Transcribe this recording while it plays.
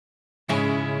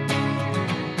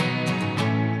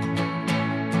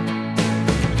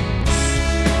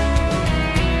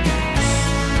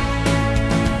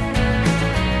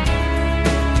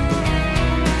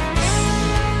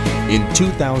In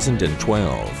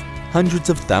 2012, hundreds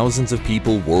of thousands of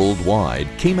people worldwide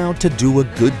came out to do a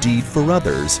good deed for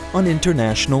others on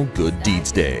International Good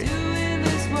Deeds Day.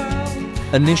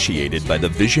 Initiated by the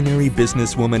visionary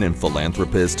businesswoman and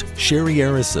philanthropist Shari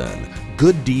Arison,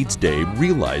 Good Deeds Day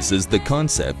realizes the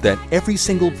concept that every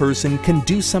single person can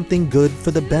do something good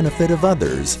for the benefit of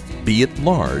others, be it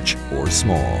large or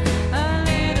small.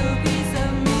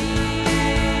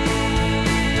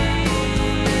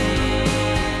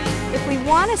 If we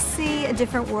want to see a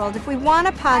different world, if we want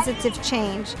a positive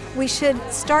change, we should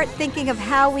start thinking of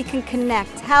how we can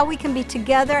connect, how we can be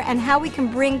together, and how we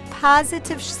can bring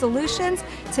positive solutions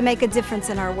to make a difference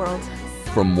in our world.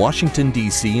 From Washington,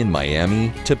 D.C. and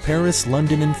Miami to Paris,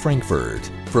 London, and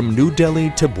Frankfurt, from New Delhi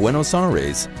to Buenos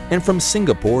Aires, and from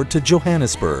Singapore to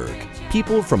Johannesburg,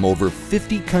 people from over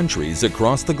 50 countries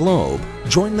across the globe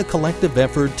join the collective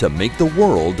effort to make the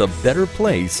world a better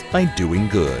place by doing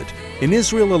good. In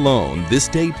Israel alone, this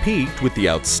day peaked with the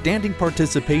outstanding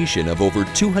participation of over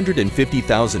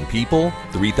 250,000 people,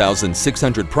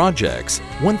 3,600 projects,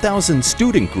 1,000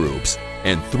 student groups,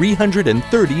 and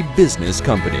 330 business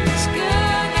companies.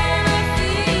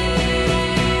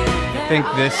 I think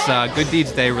this Good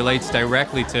Deeds Day relates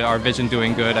directly to our vision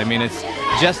Doing Good. I mean, it's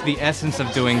just the essence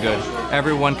of doing good.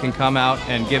 Everyone can come out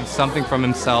and give something from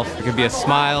himself. It could be a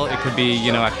smile, it could be,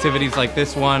 activities like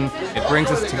this one. It brings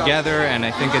us together, and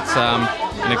I think it's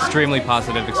an extremely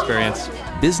positive experience.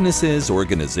 Businesses,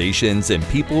 organizations, and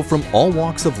people from all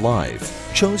walks of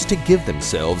life chose to give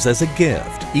themselves as a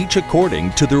gift, each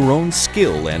according to their own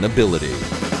skill and ability.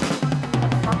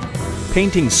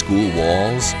 Painting school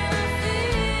walls,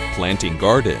 planting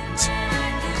gardens,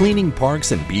 cleaning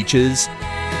parks and beaches,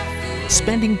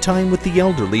 spending time with the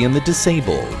elderly and the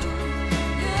disabled,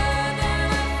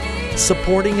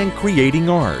 supporting and creating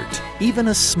art. Even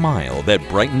a smile that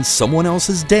brightens someone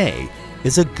else's day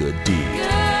is a good deed.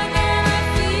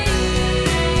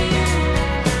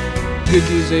 Good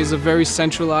Deeds Day is a very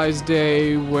centralized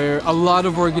day where a lot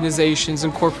of organizations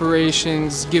and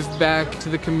corporations give back to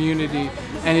the community,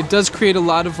 and it does create a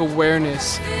lot of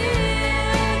awareness.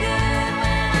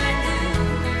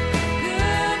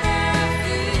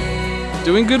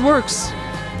 Doing good works.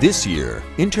 This year,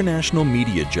 international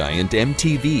media giant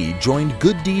MTV joined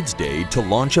Good Deeds Day to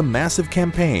launch a massive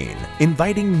campaign,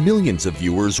 inviting millions of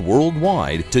viewers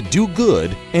worldwide to do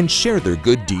good and share their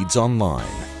good deeds online.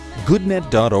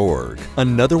 Goodnet.org,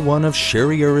 another one of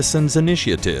Shari Arison's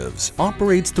initiatives,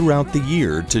 operates throughout the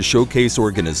year to showcase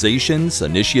organizations,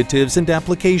 initiatives, and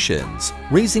applications,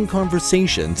 raising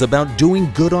conversations about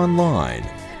doing good online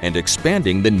and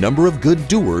expanding the number of good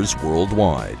doers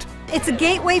worldwide. It's a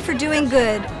gateway for doing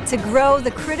good to grow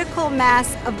the critical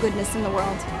mass of goodness in the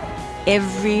world.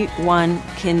 Everyone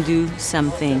can do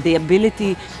something. The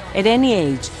ability at any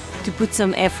age to put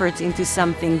some effort into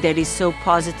something that is so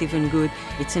positive and good,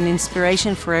 it's an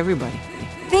inspiration for everybody.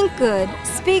 Think good,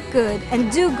 speak good, and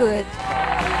do good.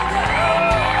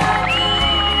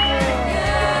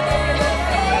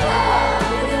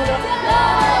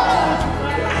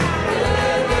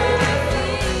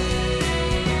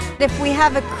 If we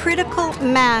have a critical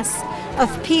mass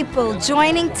of people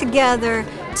joining together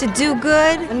to do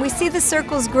good, and we see the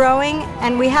circles growing,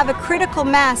 and we have a critical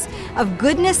mass of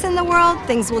goodness in the world,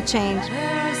 things will change.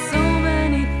 There are so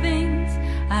many things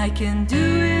I can do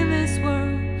in this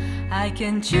world. I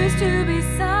can choose to be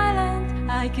silent.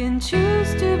 I can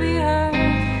choose to be heard.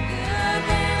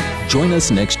 Join us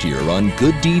next year on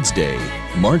Good Deeds Day,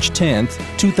 March 10th,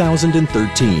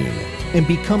 2013. And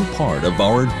become part of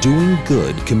our Doing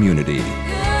Good community.